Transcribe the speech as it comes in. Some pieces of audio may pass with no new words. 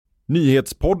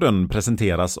Nyhetspodden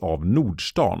presenteras av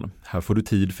Nordstan. Här får du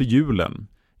tid för julen.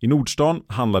 I Nordstan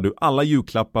handlar du alla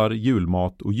julklappar,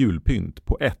 julmat och julpynt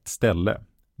på ett ställe.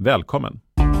 Välkommen!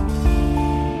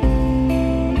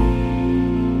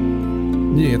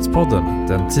 Nyhetspodden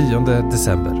den 10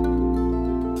 december.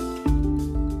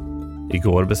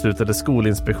 Igår beslutade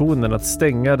Skolinspektionen att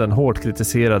stänga den hårt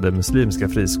kritiserade muslimska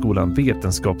friskolan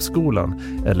Vetenskapsskolan,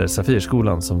 eller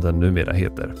Säpouppgifterna som den numera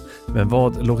heter. Men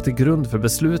vad låg till grund för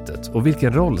beslutet och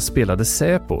vilken roll spelade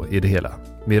Säpo i det hela?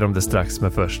 Mer om det strax,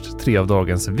 men först 3 av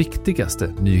dagens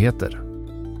viktigaste nyheter.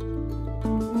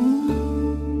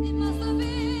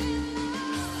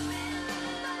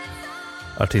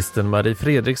 Artisten Marie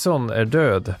Fredriksson är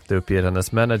död, det uppger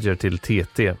hennes manager till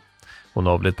TT. Hon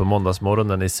avled på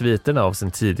måndagsmorgonen i sviterna av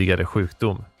sin tidigare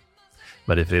sjukdom.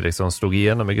 Marie Fredriksson slog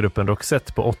igenom i gruppen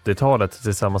Roxette på 80-talet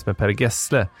tillsammans med Per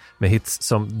Gessle med hits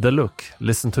som The Look,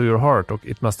 Listen to Your Heart och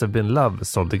It Must Have Been Love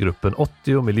sålde gruppen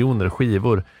 80 miljoner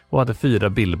skivor och hade 4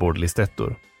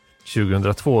 Billboard-listettor.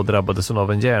 2002 drabbades hon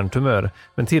av en hjärntumör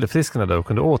men tillfrisknade och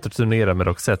kunde återturnera med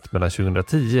Roxette mellan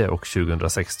 2010 och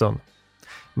 2016.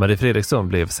 Marie Fredriksson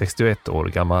blev 61 år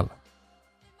gammal.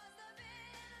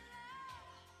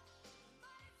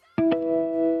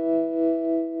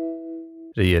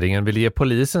 Regeringen vill ge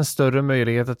polisen större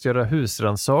möjlighet att göra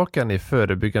husrannsakan i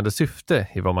förebyggande syfte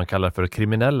i vad man kallar för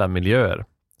kriminella miljöer.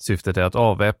 Syftet är att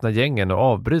avväpna gängen och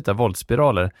avbryta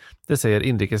våldsspiraler, det säger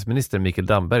inrikesminister Mikael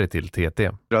Damberg till TT.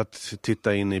 Att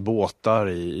titta in i båtar,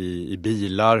 i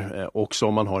bilar, också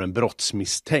om man har en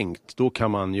brottsmisstänkt, då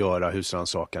kan man göra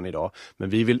husrannsakan idag. Men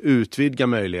vi vill utvidga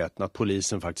möjligheten att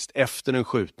polisen faktiskt efter en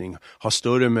skjutning har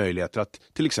större möjligheter att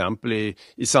till exempel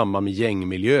i samband med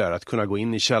gängmiljöer att kunna gå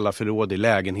in i källarförråd, i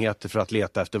lägenheter för att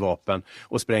leta efter vapen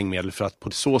och sprängmedel för att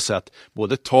på så sätt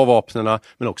både ta vapnena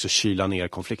men också kyla ner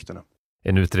konflikterna.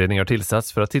 En utredning har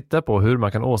tillsatts för att titta på hur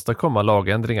man kan åstadkomma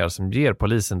lagändringar som ger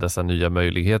polisen dessa nya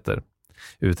möjligheter.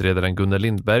 Utredaren Gunnar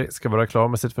Lindberg ska vara klar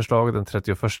med sitt förslag den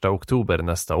 31 oktober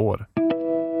nästa år.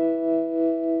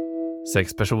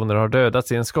 6 personer har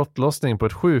dödats i en skottlossning på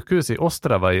ett sjukhus i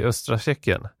Ostrava i östra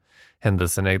Tjeckien.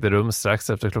 Händelsen ägde rum strax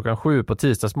efter klockan 7 på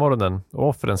tisdagsmorgonen och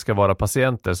offren ska vara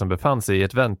patienter som befann sig i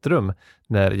ett väntrum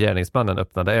när gärningsmannen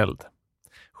öppnade eld.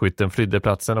 Skytten flydde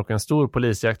platsen och en stor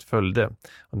polisjakt följde.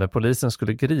 Och när polisen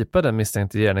skulle gripa den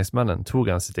misstänkte gärningsmannen tog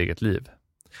han sitt eget liv.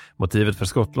 Motivet för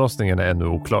skottlossningen är ännu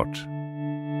oklart.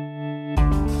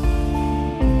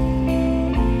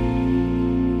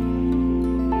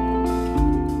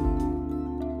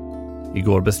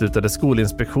 Igår beslutade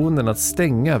Skolinspektionen att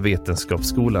stänga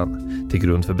Vetenskapsskolan. Till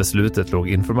grund för beslutet låg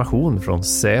information från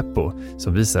Säpo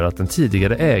som visar att den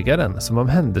tidigare ägaren som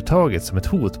omhändertagits som ett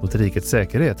hot mot rikets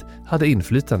säkerhet hade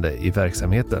inflytande i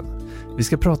verksamheten. Vi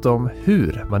ska prata om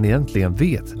hur man egentligen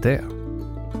vet det.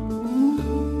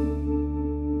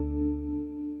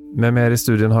 Med mig här i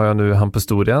studion har jag nu Hampus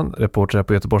Storian, reporter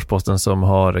på Göteborgs-Posten som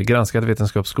har granskat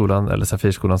Vetenskapsskolan, eller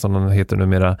Säpouppgifterna som den heter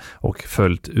numera, och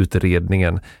följt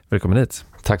utredningen. Välkommen hit.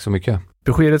 Tack så mycket.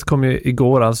 Beskedet kom ju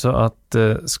igår alltså att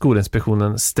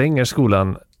Skolinspektionen stänger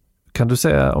skolan. Kan du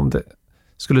säga om det?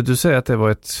 Skulle du säga att det var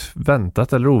ett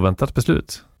väntat eller oväntat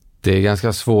beslut? Det är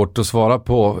ganska svårt att svara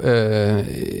på,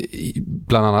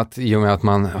 bland annat i och med att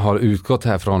man har utgått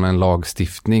här från en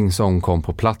lagstiftning som kom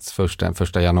på plats först den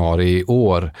 1 januari i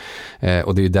år.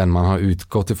 Och det är ju den man har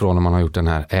utgått ifrån när man har gjort den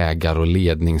här ägar- och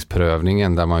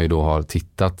ledningsprövningen där man ju då har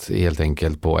tittat helt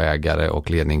enkelt på ägare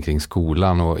och ledning kring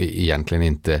skolan och egentligen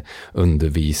inte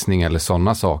undervisning eller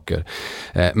sådana saker.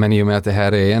 Men i och med att det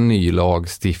här är en ny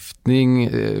lagstiftning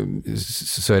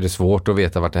så är det svårt att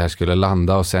veta vart det här skulle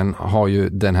landa, och sen har ju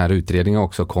den här utredningen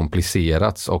också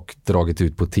komplicerats och dragit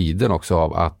ut på tiden också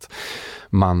av att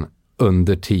man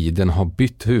under tiden har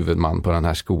bytt huvudman på den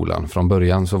här skolan. Från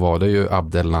början så var det ju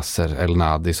Abdel Nasser El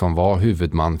Nadi som var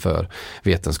huvudman för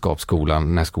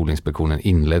Vetenskapsskolan när Skolinspektionen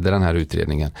inledde den här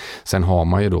utredningen. Sen har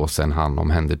man ju då, sen han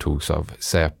omhändertogs av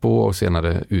Säpo och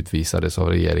senare utvisades av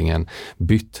regeringen,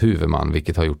 bytt huvudman,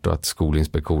 vilket har gjort att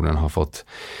Skolinspektionen har fått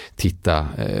titta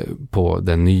på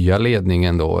den nya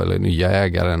ledningen då, eller nya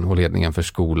ägaren och ledningen för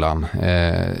skolan.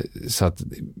 Så att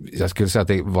jag skulle säga att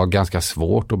det var ganska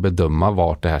svårt att bedöma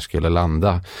vart det här skulle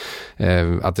landa.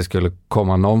 Att det skulle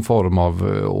komma någon form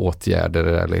av åtgärder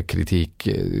eller kritik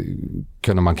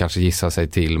kunde man kanske gissa sig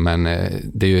till, men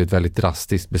det är ju ett väldigt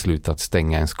drastiskt beslut att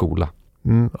stänga en skola.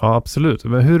 Ja, absolut.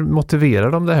 Men hur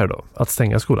motiverar de det här då, att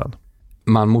stänga skolan?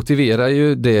 Man motiverar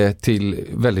ju det till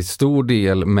väldigt stor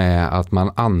del med att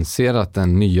man anser att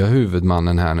den nya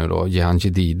huvudmannen här nu då, Jehan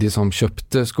Jedidi, som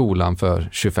köpte skolan för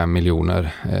 25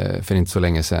 miljoner för inte så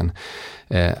länge sedan,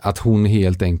 att hon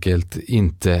helt enkelt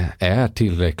inte är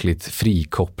tillräckligt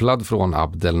frikopplad från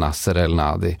Abdel Nasser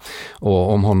El-Nadi.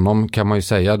 Och om honom kan man ju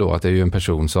säga då att det är ju en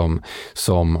person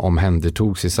som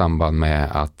omhändertogs i samband med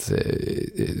att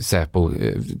Säpo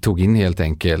tog in helt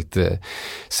enkelt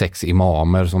 6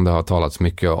 imamer som det har talats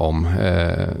mycket om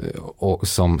och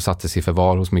som sattes i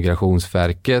förvar hos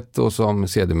Migrationsverket och som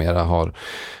sedermera har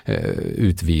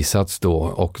utvisats då,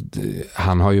 och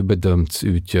han har ju bedömts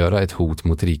utgöra ett hot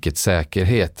mot rikets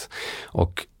säkerhet,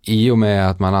 och i och med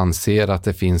att man anser att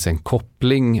det finns en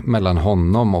koppling mellan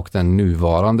honom och den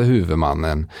nuvarande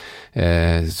huvudmannen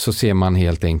så ser man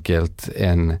helt enkelt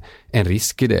en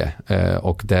risk i det.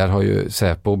 Och där har ju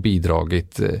Säpo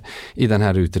bidragit i den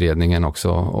här utredningen också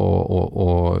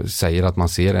och säger att man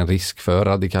ser en risk för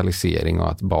radikalisering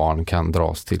och att barn kan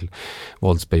dras till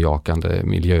våldsbejakande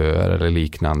miljöer eller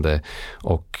liknande.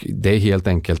 Och det är helt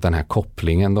enkelt den här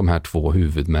kopplingen de här 2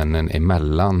 huvudmännen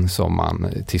emellan som man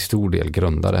till stor del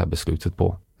grundar det här beslutet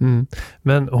på. Mm.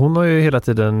 Men hon har ju hela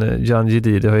tiden, Jan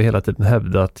Jedidi har ju hela tiden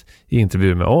hävdat i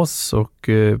intervjuer med oss och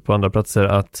på andra platser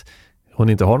att hon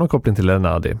inte har någon koppling till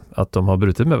El-Nadi, att de har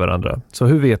brutit med varandra. Så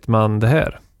hur vet man det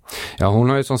här? Ja, hon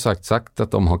har ju som sagt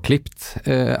att de har klippt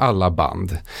alla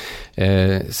band.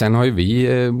 Sen har ju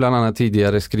vi bland annat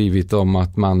tidigare skrivit om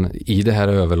att man i det här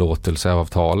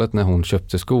överlåtelseavtalet när hon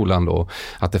köpte skolan då,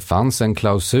 att det fanns en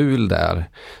klausul där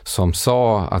som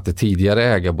sa att det tidigare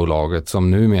ägarbolaget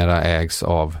som numera ägs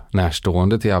av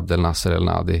närstående till Abdel Nasser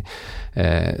El-Nadi,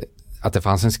 att det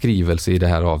fanns en skrivelse i det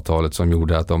här avtalet som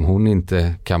gjorde att om hon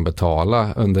inte kan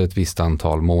betala under ett visst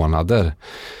antal månader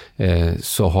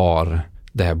så har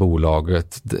det här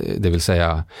bolaget, det vill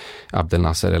säga Abdel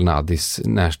Nasser El-Nadis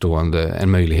närstående,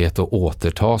 en möjlighet att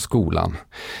återta skolan.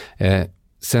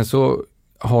 Sen så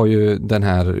har ju den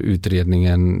här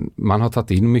utredningen, man har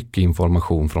tagit in mycket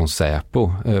information från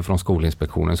Säpo, från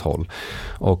Skolinspektionens håll.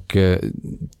 Och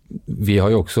vi har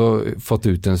ju också fått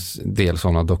ut en del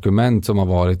sådana dokument som har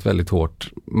varit väldigt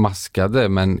hårt maskade,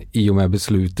 men i och med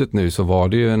beslutet nu så var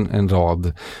det ju en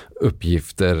rad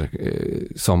uppgifter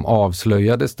som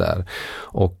avslöjades där.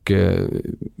 Och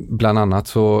bland annat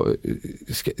så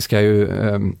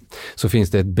så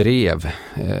finns det ett brev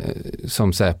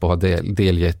som Säpo har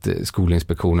delgett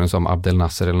Skolinspektionen som Abdel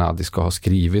Nasser El-Nadi ska ha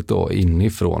skrivit då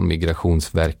inifrån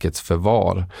Migrationsverkets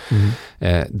förvar.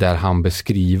 Där han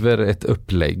beskriver ett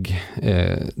upplägg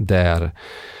där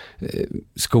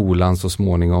skolan så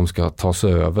småningom ska tas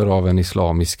över av en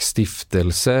islamisk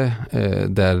stiftelse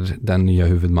där den nya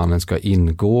huvudmannen ska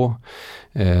ingå,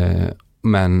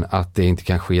 men att det inte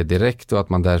kan ske direkt och att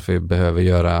man därför behöver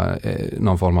göra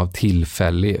någon form av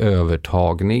tillfällig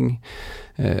övertagning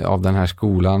av den här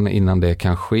skolan innan det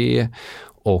kan ske.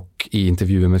 Och i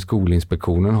intervjuer med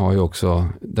Skolinspektionen har ju också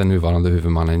den nuvarande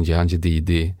huvudmannen Jan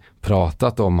Jedidi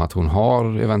pratat om att hon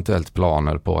har eventuellt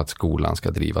planer på att skolan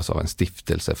ska drivas av en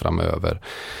stiftelse framöver.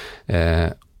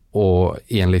 Och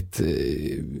enligt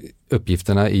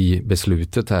uppgifterna i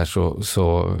beslutet här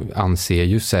så anser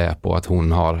ju Säpo att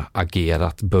hon har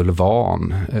agerat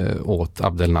bulvan åt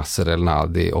Abdel Nasser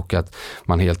El-Nadi och att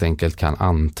man helt enkelt kan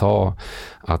anta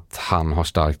att han har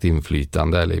starkt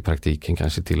inflytande eller i praktiken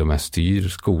kanske till och med styr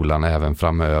skolan även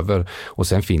framöver. Och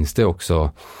sen finns det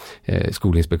också,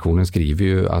 Skolinspektionen skriver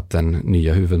ju att den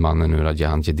nya huvudmannen nu,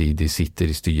 Jan Jedidi, sitter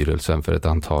i styrelsen för ett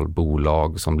antal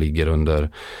bolag som ligger under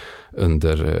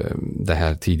det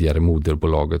här tidigare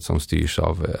moderbolaget som styrs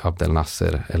av Abdel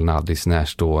Nasser El-Nadis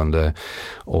närstående,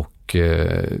 och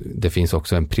det finns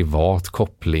också en privat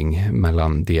koppling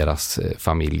mellan deras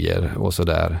familjer och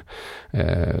sådär.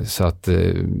 Så att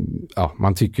ja,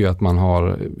 man tycker ju att man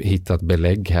har hittat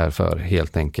belägg här för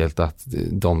helt enkelt att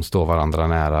de står varandra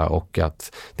nära och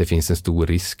att det finns en stor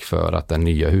risk för att den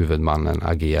nya huvudmannen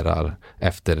agerar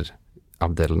efter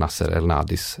Abdel Nasser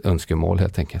El-Nadis önskemål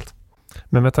helt enkelt.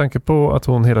 Men med tanke på att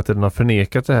hon hela tiden har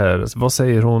förnekat det här, vad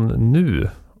säger hon nu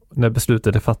när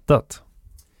beslutet är fattat?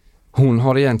 Hon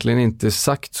har egentligen inte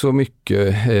sagt så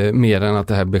mycket mer än att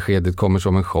det här beskedet kommer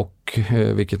som en chock,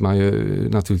 vilket man ju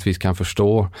naturligtvis kan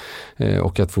förstå,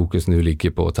 och att fokus nu ligger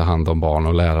på att ta hand om barn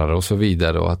och lärare och så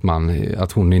vidare, och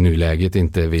att hon i nuläget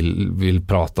inte vill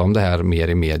prata om det här mer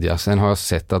i media. Sen har jag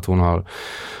sett att hon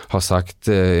har sagt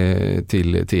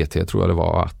till TT, tror jag det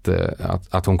var,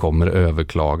 att hon kommer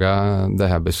överklaga det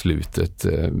här beslutet.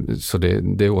 Så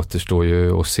det återstår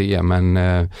ju att se, men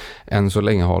än så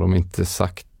länge har de inte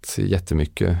sagt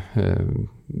jättemycket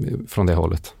från det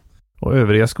hållet. Och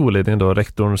övriga skolledningen då,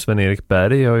 rektorn Sven-Erik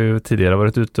Berg har ju tidigare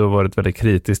varit ute och varit väldigt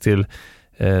kritisk till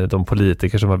de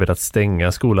politiker som har velat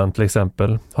stänga skolan till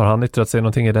exempel. Har han yttrat sig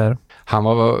någonting i det här? Han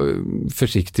var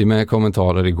försiktig med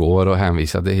kommentarer igår och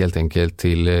hänvisade helt enkelt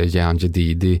till Jehan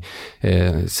Jedidi.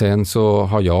 Sen så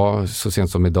har jag så sent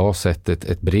som idag sett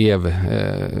ett brev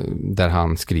där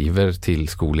han skriver till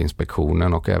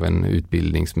Skolinspektionen och även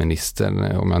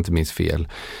utbildningsministern, om jag inte minns fel,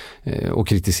 och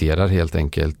kritiserar helt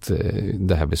enkelt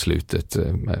det här beslutet.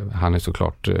 Han är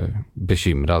såklart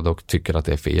bekymrad och tycker att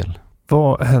det är fel.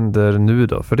 Vad händer nu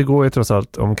då? För det går ju trots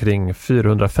allt omkring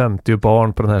 450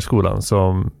 barn på den här skolan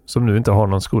som nu inte har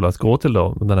någon skola att gå till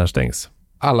då, om den här stängs.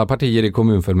 Alla partier i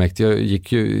kommunfullmäktige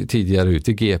gick ju tidigare ut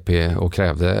i GP och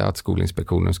krävde att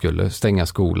Skolinspektionen skulle stänga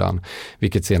skolan,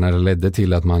 vilket senare ledde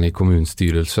till att man i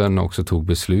kommunstyrelsen också tog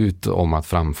beslut om att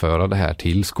framföra det här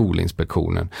till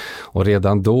Skolinspektionen. Och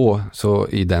redan då, så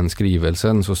i den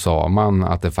skrivelsen, så sa man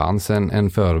att det fanns en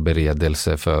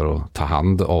förberedelse för att ta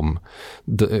hand om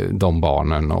de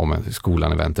barnen om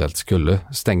skolan eventuellt skulle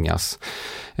stängas.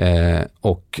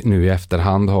 Och nu i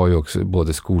efterhand har ju också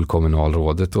både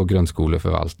skolkommunalrådet och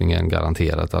grundskoleförvaltningen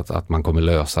garanterat att man kommer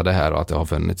lösa det här och att det har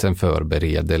funnits en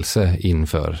förberedelse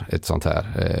inför ett sånt här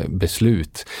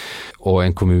beslut. Och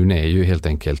en kommun är ju helt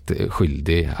enkelt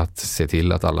skyldig att se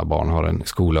till att alla barn har en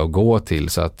skola att gå till,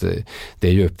 så att det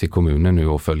är ju upp till kommunen nu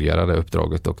att följa det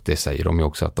uppdraget, och det säger de ju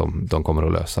också att de kommer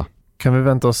att lösa. Kan vi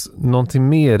vänta oss någonting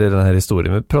mer i den här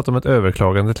historien? Vi pratar om ett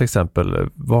överklagande till exempel.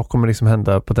 Vad kommer liksom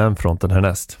hända på den fronten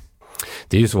härnäst?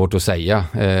 Det är ju svårt att säga.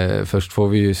 Först får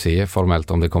vi ju se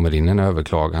formellt om det kommer in en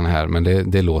överklagan här, men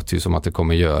det låter ju som att det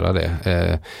kommer göra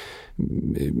det.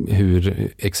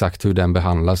 Exakt hur den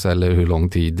behandlas eller hur lång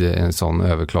tid en sån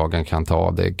överklagan kan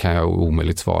ta, det kan jag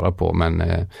omöjligt svara på, men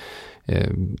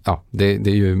ja, det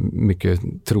är ju mycket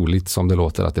troligt som det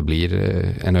låter att det blir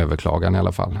en överklagan i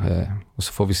alla fall. Och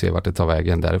så får vi se vart det tar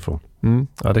vägen därifrån.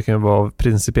 Ja, det kan ju vara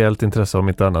principiellt intresse om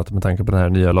inte annat med tanke på den här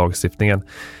nya lagstiftningen.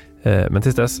 Men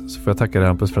tills dess så får jag tacka dig,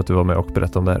 Hampus, för att du var med och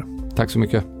berättade om det här. Tack så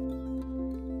mycket.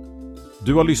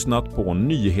 Du har lyssnat på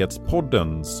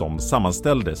Nyhetspodden som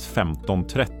sammanställdes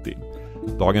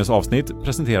 15.30. Dagens avsnitt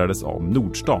presenterades av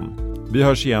Nordstan. Vi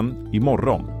hörs igen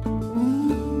imorgon.